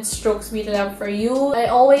recommend Strokes Beauty Lab for you.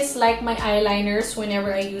 I always like my eyeliners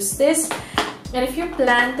whenever I use this. And if you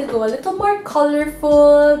plan to go a little more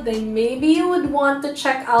colorful, then maybe you would want to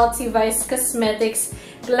check out si Vice Cosmetics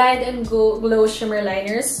Glide and Glow Shimmer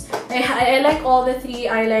Liners. I like all the 3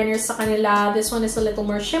 eyeliners sa kanila. This one is a little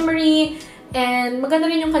more shimmery. And maganda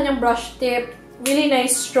rin yung kanyang brush tip. Really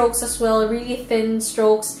nice strokes as well. Really thin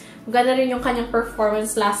strokes. Maganda rin yung kanyang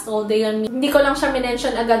performance, last all day on me. Hindi ko lang siya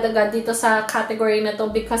minention agad-agad dito sa category na to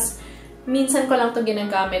because minsan ko lang to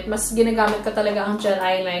ginagamit. Mas ginagamit ko talaga ang gel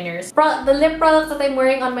eyeliners. The lip product that I'm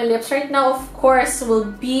wearing on my lips right now, of course, will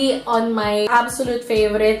be on my absolute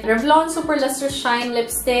favorite, Revlon Super Luster Shine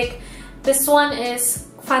Lipstick. This one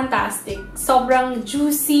is fantastic. Sobrang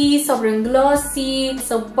juicy, sobrang glossy,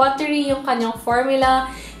 so buttery yung kanyang formula.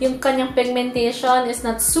 Yung kanyang pigmentation is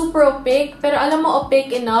not super opaque, pero alam mo,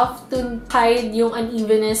 opaque enough to hide yung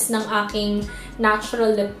unevenness ng aking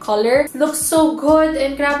natural lip color. Looks so good,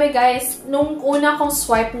 and grabe guys, nung una kong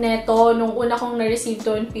swipe neto, nung una kong na-receive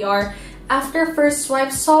to in PR, after first swipe,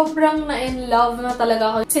 sobrang na-in love na talaga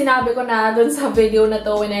ako. Sinabi ko na dun sa video na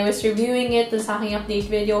to when I was reviewing it, dun sa aking update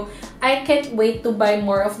video, I can't wait to buy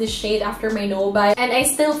more of this shade after my no-buy. And I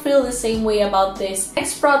still feel the same way about this.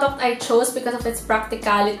 Next product I chose because of its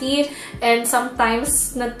practicality and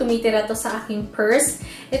sometimes na tumitira to sa aking purse.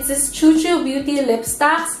 It's this Choo Choo Beauty Lip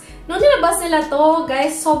Stacks. Nung nilabas nila to,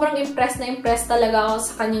 guys, sobrang impressed na impressed talaga ako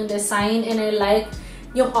sa kanyang design and I like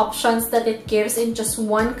yung options that it gives in just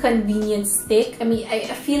one convenient stick. I mean,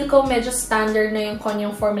 I feel ko medyo standard na yung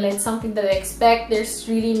kanyang formula. It's something that I expect. There's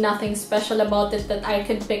really nothing special about it that I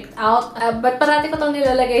could pick out. But parati ko itong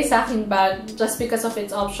nilalagay sa aking bag just because of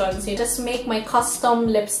its options. You just make my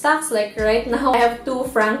custom lip stacks. Like right now, I have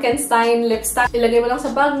 2 Frankenstein lip stacks. Ilagay mo lang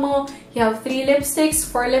sa bag mo. You have 3 lipsticks,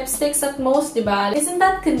 4 lipsticks at most, diba? Isn't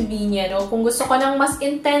that convenient? O kung gusto ko ng mas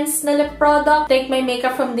intense na lip product, take my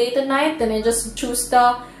makeup from day to night, then I just choose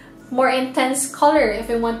the more intense color.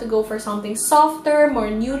 If I want to go for something softer,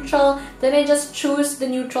 more neutral, then I just choose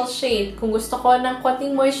the neutral shade. Kung gusto ko ng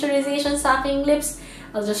konting moisturization sa aking lips,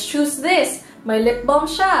 I'll just choose this. May lip balm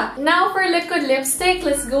siya. Now for liquid lipstick,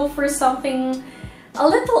 let's go for something a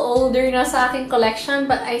little older na sa aking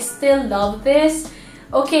collection, but I still love this.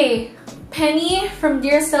 Okay, Penny from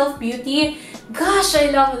Dear Self Beauty. Gosh,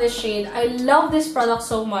 I love this shade. I love this product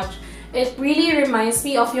so much. It really reminds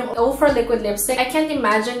me of yung Ofra liquid lipstick. I can't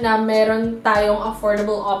imagine na meron tayong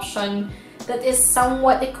affordable option that is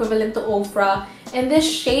somewhat equivalent to Ofra. And this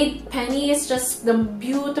shade, Penny, is just the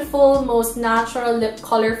beautiful, most natural lip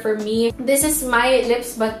color for me. This is my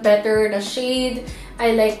lips but better, the shade.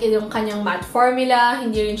 I like yung kanyang matte formula.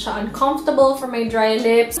 Hindi rin siya uncomfortable for my dry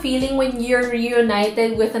lips. Feeling when you're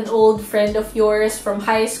reunited with an old friend of yours from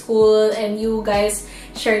high school and you guys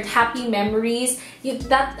shared happy memories.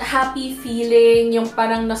 That happy feeling, yung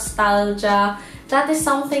parang nostalgia, that is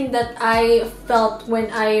something that I felt when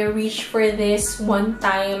I reached for this one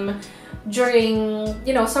time during,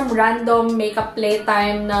 you know, some random makeup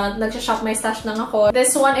playtime na nagsha-shop my stash lang ako.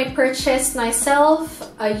 This one I purchased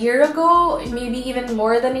myself a year ago, maybe even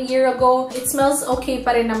more than a year ago. It smells okay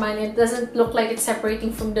pa rin naman. It doesn't look like it's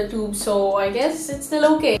separating from the tube, so I guess it's still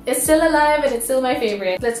okay. It's still alive and it's still my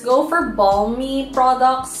favorite. Let's go for balmy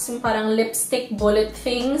products, yung parang lipstick bullet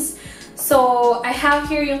things. So, I have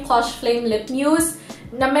here yung Clutch Flame Lip Mousse.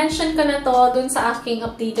 Na-mention ko na to dun sa aking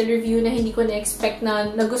updated review na hindi ko na-expect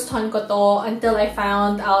na nagustuhan ko to until I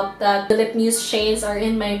found out that the lip mousse shades are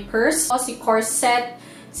in my purse. Si Corset,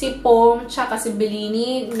 si Pomme, tsaka si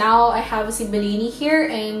Bellini. Now, I have si Bellini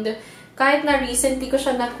here and kahit na recently ko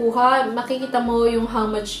siya nakuha, makikita mo yung how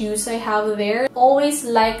much use I have there. Always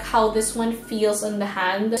like how this one feels on the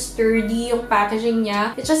hand. Sturdy yung packaging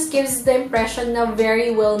niya. It just gives the impression na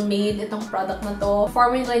very well made itong product na to.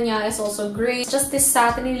 Formula niya is also great. Just this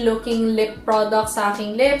satiny looking lip product sa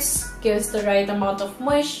aking lips. Gives the right amount of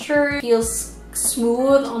moisture. Feels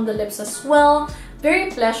smooth on the lips as well.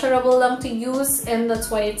 Very pleasurable lang to use and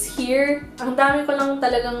that's why it's here. Ang dami ko lang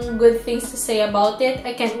talagang good things to say about it.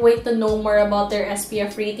 I can't wait to know more about their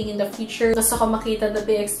SPF rating in the future. Gusto ko makita that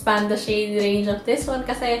they expand the shade range of this one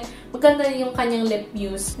kasi maganda yung kanyang lip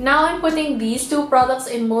mousse. Now, I'm putting these 2 products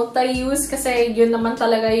in multi-use kasi yun naman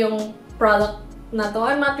talaga yung product na to.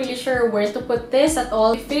 I'm not really sure where to put this at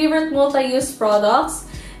all. My favorite multi-use products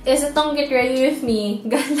is itong Get Ready With Me.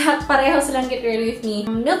 Lahat pareho silang Get Ready With Me.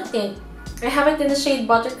 Milk tint. I have it in the shade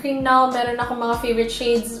Buttercream now. Meron akong mga favorite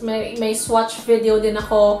shades. May swatch video din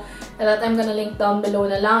ako that I'm gonna link down below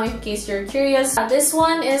na lang in case you're curious. This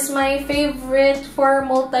one is my favorite for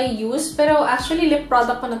multi-use. Pero actually, lip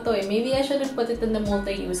product ko na to eh. Maybe I shouldn't put it in the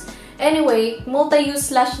multi-use. Anyway, multi-use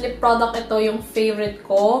 / lip product ito yung favorite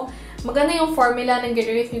ko. Maganda yung formula ng Get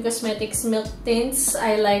Ready With Me Cosmetics Milk Tints.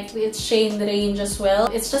 I like its shade range as well.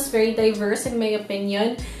 It's just very diverse in my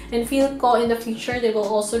opinion. And feel ko in the future, they will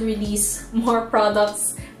also release more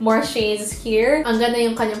products, more shades here. Ang ganda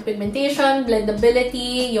yung kanyang pigmentation,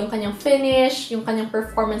 blendability, yung kanyang finish, yung kanyang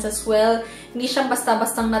performance as well. Hindi siyang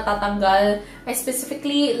basta-bastang natatanggal. I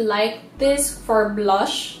specifically like this for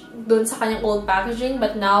blush dun sa kanyang old packaging,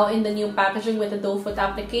 but now in the new packaging with the doe foot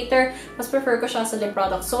applicator, mas prefer ko siya sa lip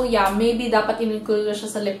product. So yeah, maybe dapat in-include ko siya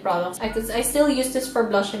sa lip products. I still use this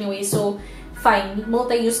for blush anyway, so fine,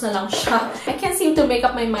 multi-use na lang siya. I can't seem to make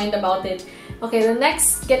up my mind about it. Okay, the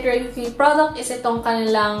next Get Ready With Me product is itong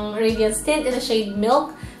kanilang Radiance Tint in the shade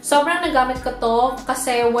Milk. Sobrang nagamit ko to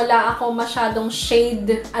kasi wala ako masyadong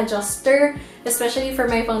shade adjuster, especially for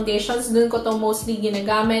my foundations. Dun ko to mostly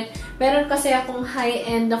ginagamit. Meron kasi akong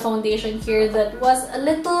high-end na foundation here that was a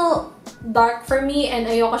little dark for me and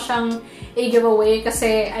ayoko siyang i-giveaway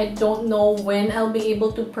kasi I don't know when I'll be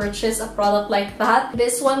able to purchase a product like that.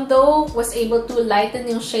 This one though was able to lighten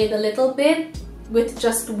yung shade a little bit with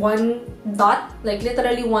just 1 dot. Like,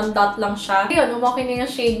 literally 1 dot lang siya. Ayun, umokay na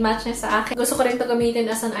yung shade match niya sa akin. Gusto ko rin to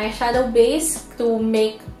gamitin as an eyeshadow base to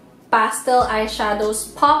make pastel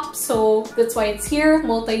eyeshadows pop. So that's why it's here.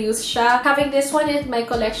 Multi-use siya. Having this one in my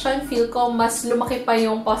collection, feel ko mas lumaki pa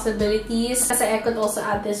yung possibilities. Kasi I could also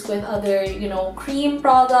add this with other, you know, cream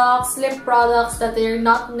products, lip products that they're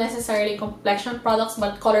not necessarily complexion products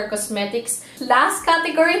but color cosmetics. Last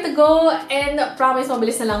category to go, and promise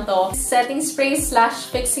mabilis na lang to. Setting sprays slash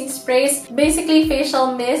fixing sprays. Basically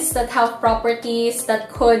facial mists that have properties that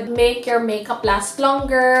could make your makeup last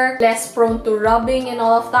longer, less prone to rubbing and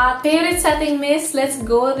all of that. Favorite setting mist, let's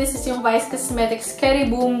go. This is yung Vice Cosmetics Kerry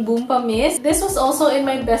Boom Boompa Mist. This was also in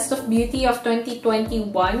my Best of Beauty of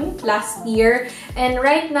 2021 last year. And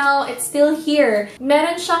right now, it's still here.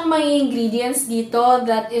 Meron siyang mga ingredients dito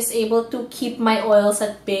that is able to keep my oils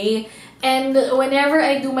at bay. And whenever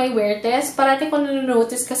I do my wear test, parati ko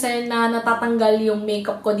nanonotice kasi na natatanggal yung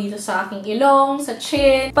makeup ko dito sa aking ilong, sa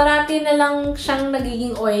chin. Parati na lang siyang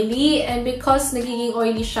nagiging oily. And because nagiging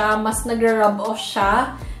oily siya, mas nagra-rub off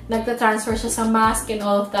siya. Nagta-transfer siya sa mask and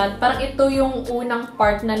all of that. Parang ito yung unang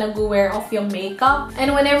part na nag-wear off yung makeup.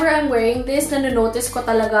 And whenever I'm wearing this, nanonotice ko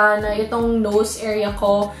talaga na itong nose area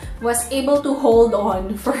ko was able to hold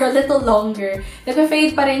on for a little longer.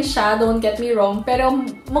 Nag-fade pa rin siya, don't get me wrong. Pero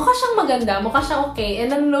mukha siyang maganda, mukha siyang okay.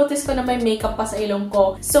 And nanonotice ko na may makeup pa sa ilong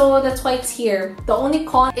ko. So that's why it's here. The only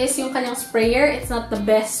con is yung kanyang sprayer. It's not the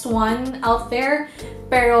best one out there.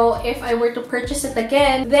 Pero if I were to purchase it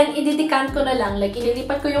again, then ididikant ko na lang. Like,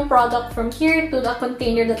 ililipat ko yung product from here to the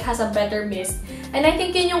container that has a better mist. And I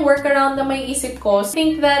think yun yung workaround na may isip ko. I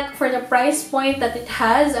think that for the price point that it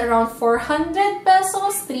has, around 400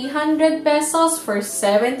 pesos, 300 pesos for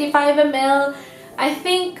 75 ml, I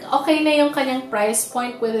think okay na yung kanyang price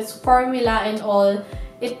point with its formula and all.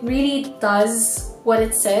 It really does what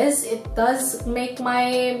it says. It does make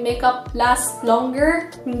my makeup last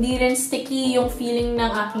longer. Hindi rin sticky yung feeling ng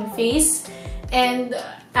aking face. And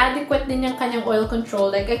adequate din yung kanyang oil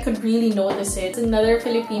control. Like, I could really notice it. It's another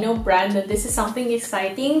Filipino brand and this is something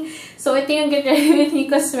exciting. So, ito yung Get Ready With Me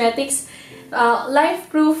Cosmetics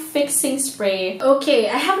Life-Proof Fixing Spray.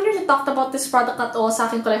 Okay, I haven't really talked about this product at all sa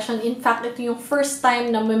aking collection. In fact, ito yung first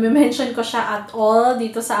time na mention ko siya at all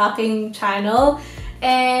dito sa aking channel.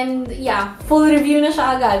 And yeah, full review na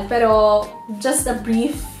siya agad. Pero just a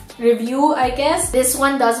brief review, I guess. This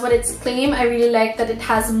one does what it's claimed. I really like that it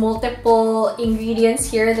has multiple ingredients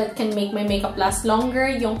here that can make my makeup last longer.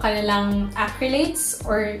 Yung kanilang acrylates,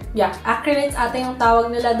 or yeah, acrylates ata yung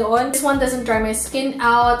tawag nila doon. This one doesn't dry my skin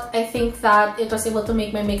out. I think that it was able to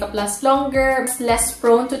make my makeup last longer. It's less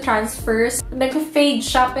prone to transfers. Nag-fade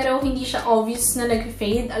siya, pero hindi siya obvious na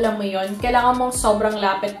nag-fade. Alam mo yon, kailangan mong sobrang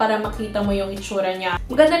lapit para makita mo yung itsura niya.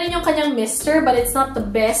 Maganda rin yung kanyang mister, but it's not the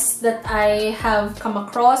best that I have come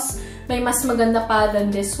across. May mas maganda pa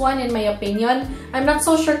than this one, in my opinion. I'm not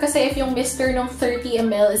so sure kasi if yung mister ng 30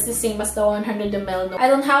 ml is the same as the 100 ml. No?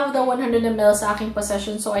 I don't have the 100 ml sa aking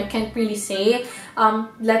possession, so I can't really say.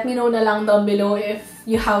 Let me know na lang down below if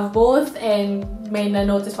you have both and may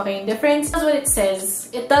na-notice pa kayong difference. That's what it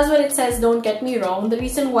says. It does what it says, don't get me wrong. The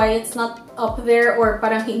reason why it's not up there or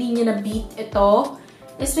parang hindi niya na-beat ito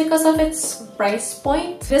is because of its price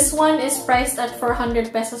point. This one is priced at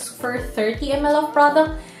 400 pesos for 30 ml of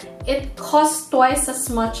product. It costs twice as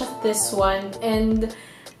much as this one. And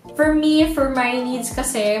for me, for my needs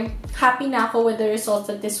kasi, happy na ako with the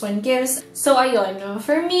results that this one gives. So, ayun.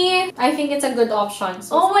 For me, I think it's a good option.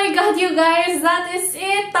 So, oh my god, you guys! That is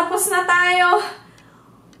it! Tapos na tayo!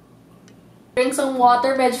 Drink some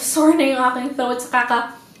water. Medyo sore na yung aking throat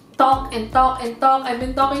sa talk and talk and talk. I've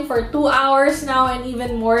been talking for 2 hours now and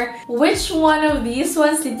even more. Which one of these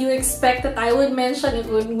ones did you expect that I would mention?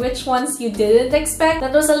 Which ones you didn't expect?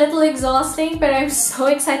 That was a little exhausting, but I'm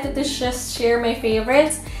so excited to just share my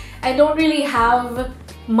favorites. I don't really have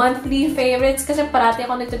monthly favorites kasi parati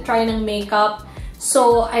ako nagtitry ng makeup.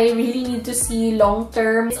 So, I really need to see long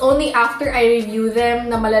term. It's only after I review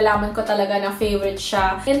them na malalaman ko talaga na favorite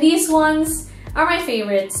siya. And these ones are my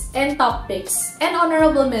favorites and top picks and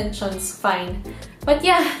honorable mentions, fine. But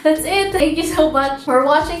yeah, that's it. Thank you so much for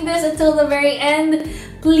watching this until the very end.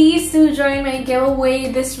 Please do join my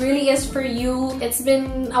giveaway. This really is for you. It's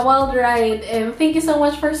been a wild ride and thank you so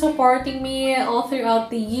much for supporting me all throughout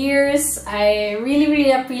the years. I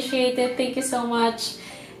really appreciate it. Thank you so much.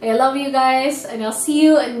 I love you guys and I'll see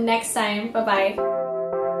you next time. Bye-bye.